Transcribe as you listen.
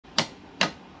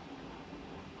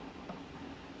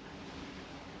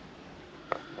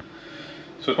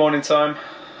So it's morning time,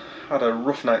 had a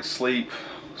rough night's sleep,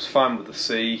 was fine with the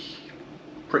sea,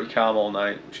 pretty calm all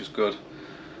night, which is good.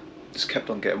 Just kept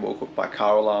on getting woke up by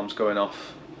car alarms going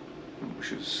off, which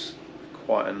was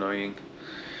quite annoying.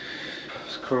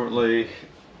 It's currently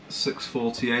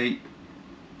 6:48.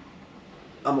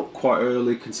 I'm up quite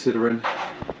early considering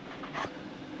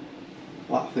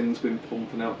that thing's been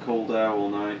pumping out cold air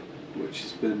all night, which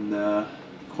has been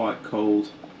quite cold.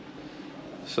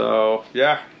 So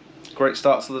yeah, great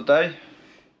start to the day.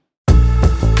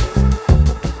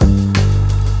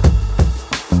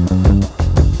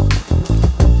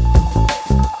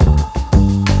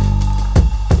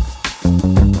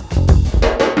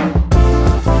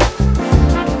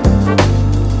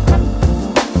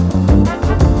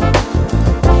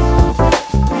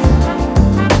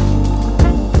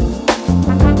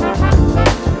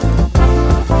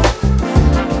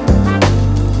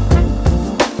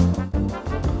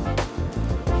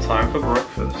 Time for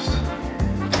breakfast.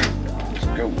 Let's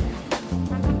go.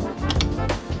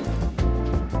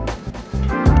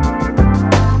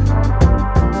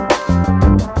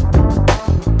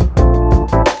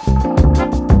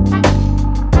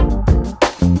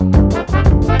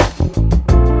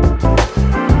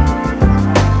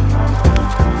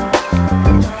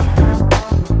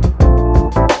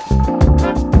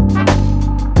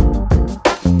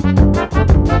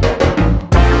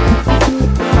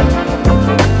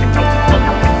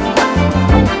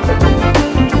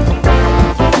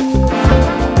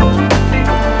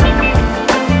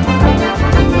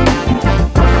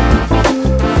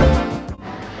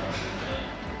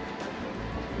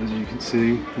 As you can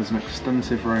see, there's an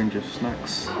extensive range of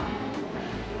snacks.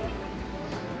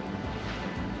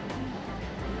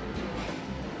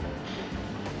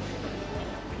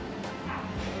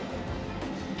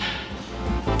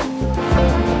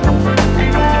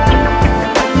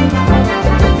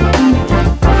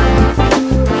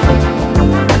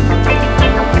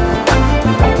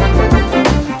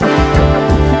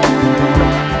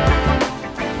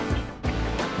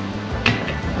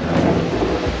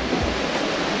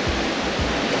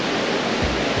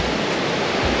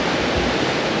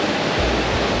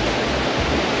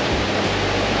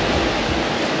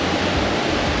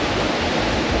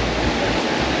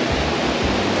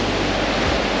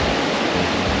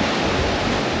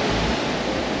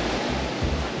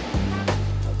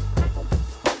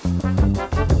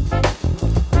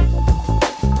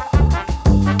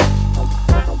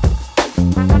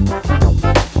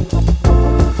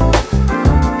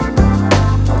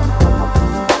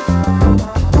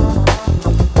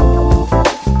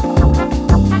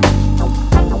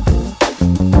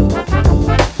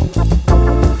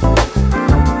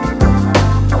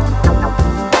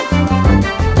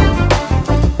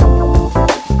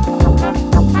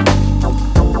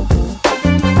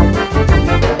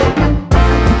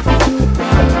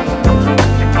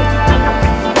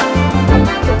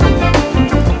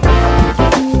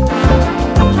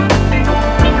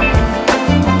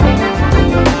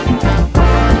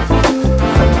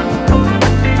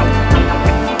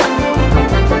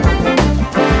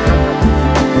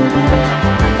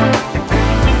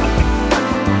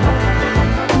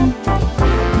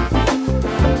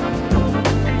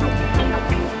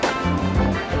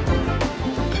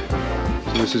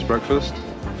 This is breakfast.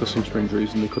 For some strange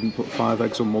reason they couldn't put 5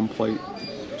 eggs on one plate,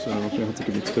 so they had to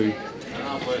give me 2.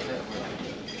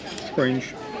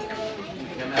 Strange.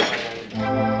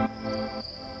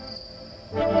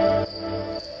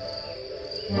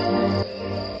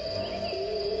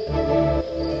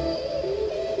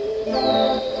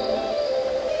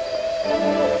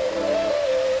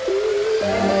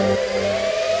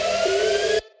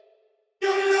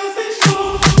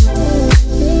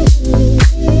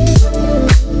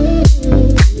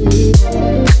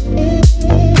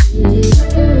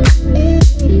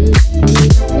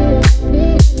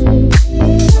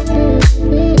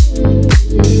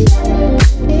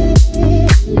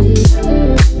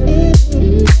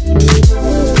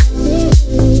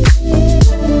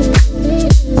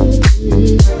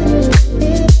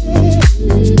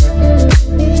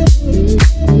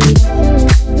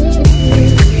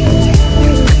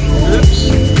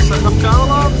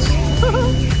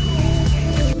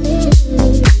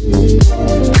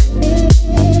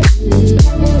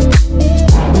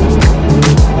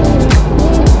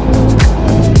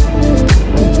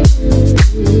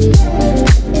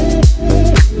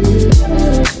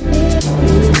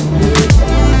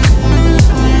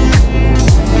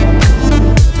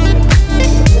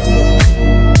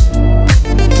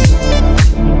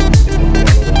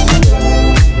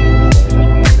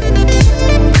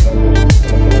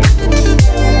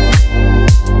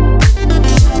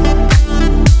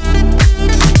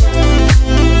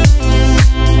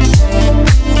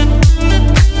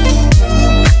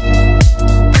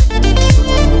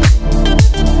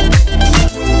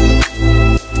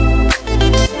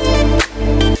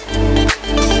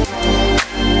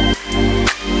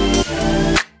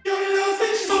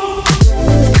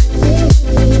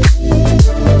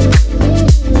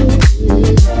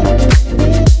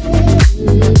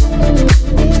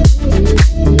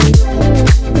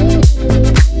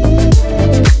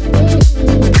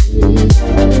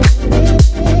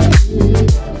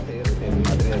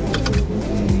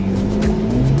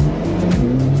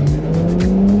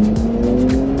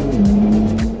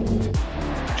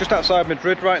 just outside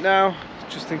Madrid right now,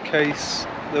 just in case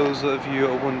those of you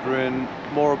are wondering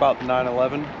more about the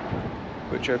 911,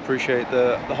 which I appreciate.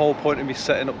 The whole point of me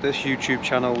setting up this YouTube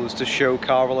channel was to show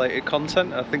car related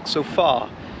content. I think so far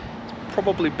it's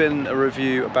probably been a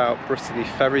review about Brittany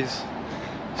Ferries.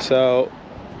 So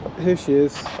here she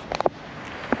is,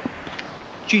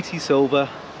 GT Silver.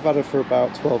 I've had her for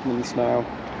about 12 months now.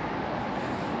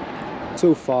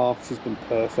 So far she's been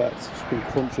perfect, she's been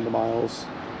crunching the miles.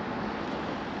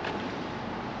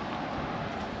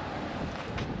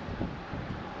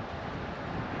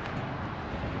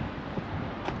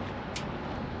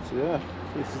 So yeah,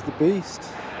 this is the beast.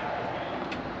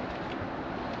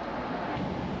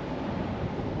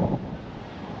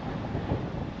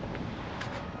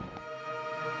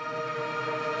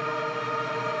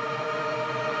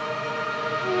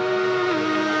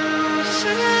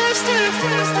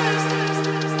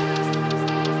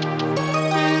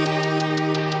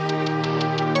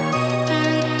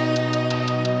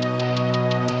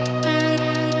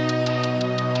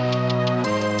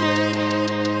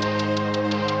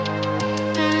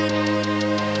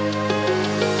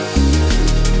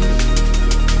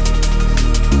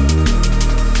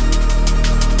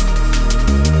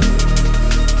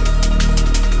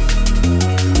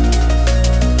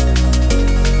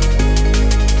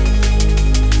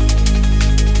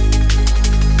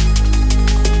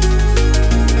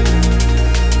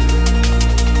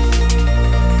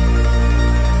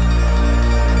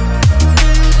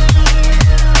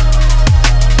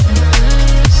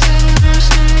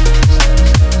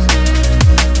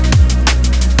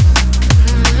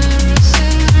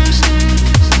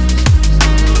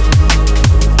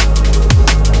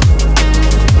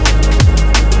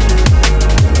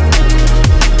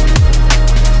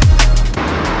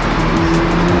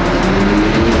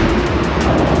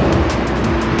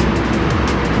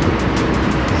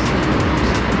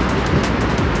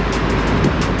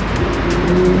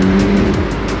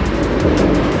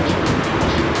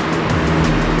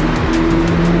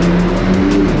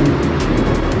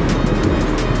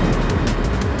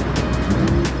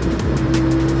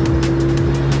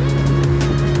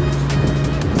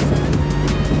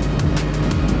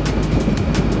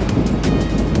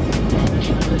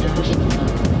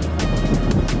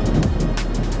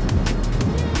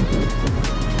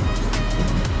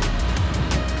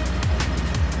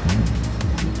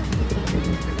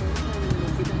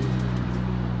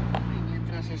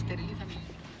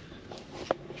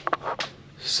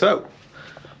 So,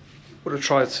 would have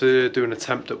tried to do an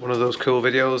attempt at one of those cool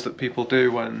videos that people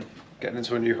do when getting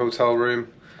into a new hotel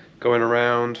room, going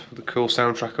around with a cool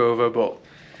soundtrack over, but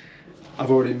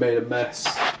I've already made a mess.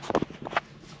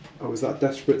 I was that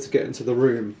desperate to get into the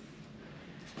room.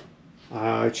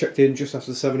 I checked in just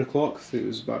after 7 o'clock, I think it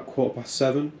was about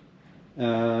 7:15,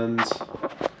 and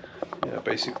yeah,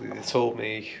 basically they told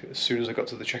me as soon as I got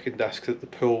to the check-in desk that the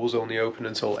pool was only open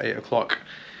until 8 o'clock.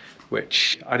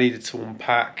 Which I needed to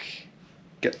unpack,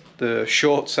 get the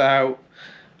shorts out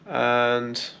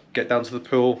and get down to the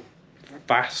pool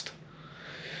fast.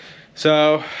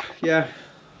 So yeah,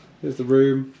 there's the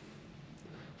room.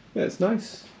 Yeah, it's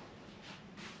nice.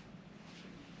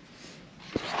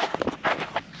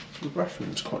 The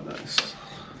bathroom's quite nice.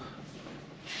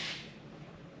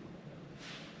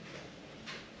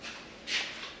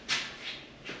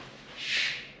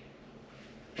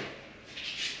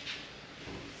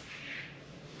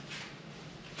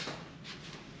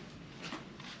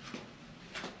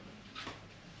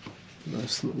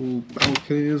 Nice little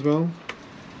balcony as well.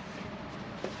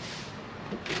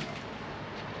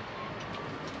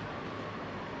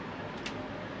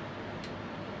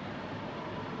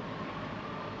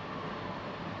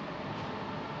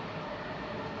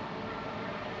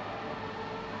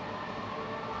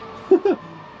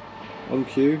 On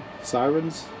cue,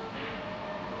 sirens.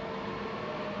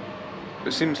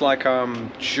 It seems like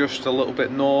I'm just a little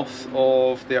bit north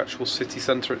of the actual city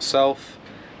centre itself.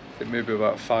 I think maybe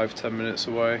about 5–10 minutes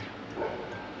away.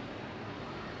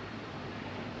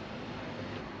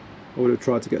 I would have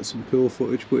tried to get some pool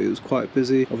footage, but it was quite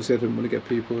busy. Obviously I didn't want to get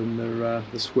people in their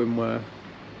swimwear.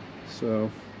 So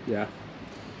yeah,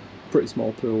 pretty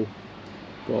small pool,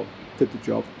 but did the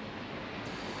job.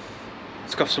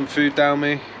 Let's got some food down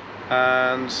me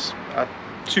and I had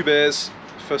 2 beers.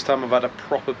 First time I've had a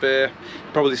proper beer.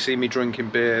 You probably see me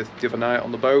drinking beer the other night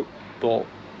on the boat, but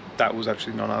that was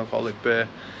actually non-alcoholic beer.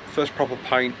 First proper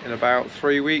pint in about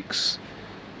 3 weeks,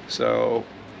 so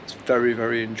it's very,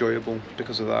 very enjoyable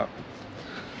because of that.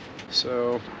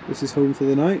 So this is home for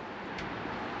the night.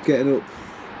 Getting up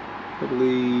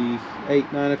probably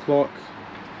 8–9 o'clock,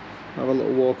 have a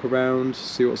little walk around,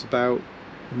 see what's about,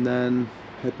 and then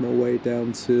head my way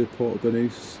down to Puerto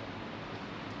Banus,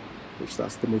 which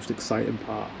that's the most exciting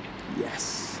part.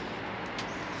 Yes.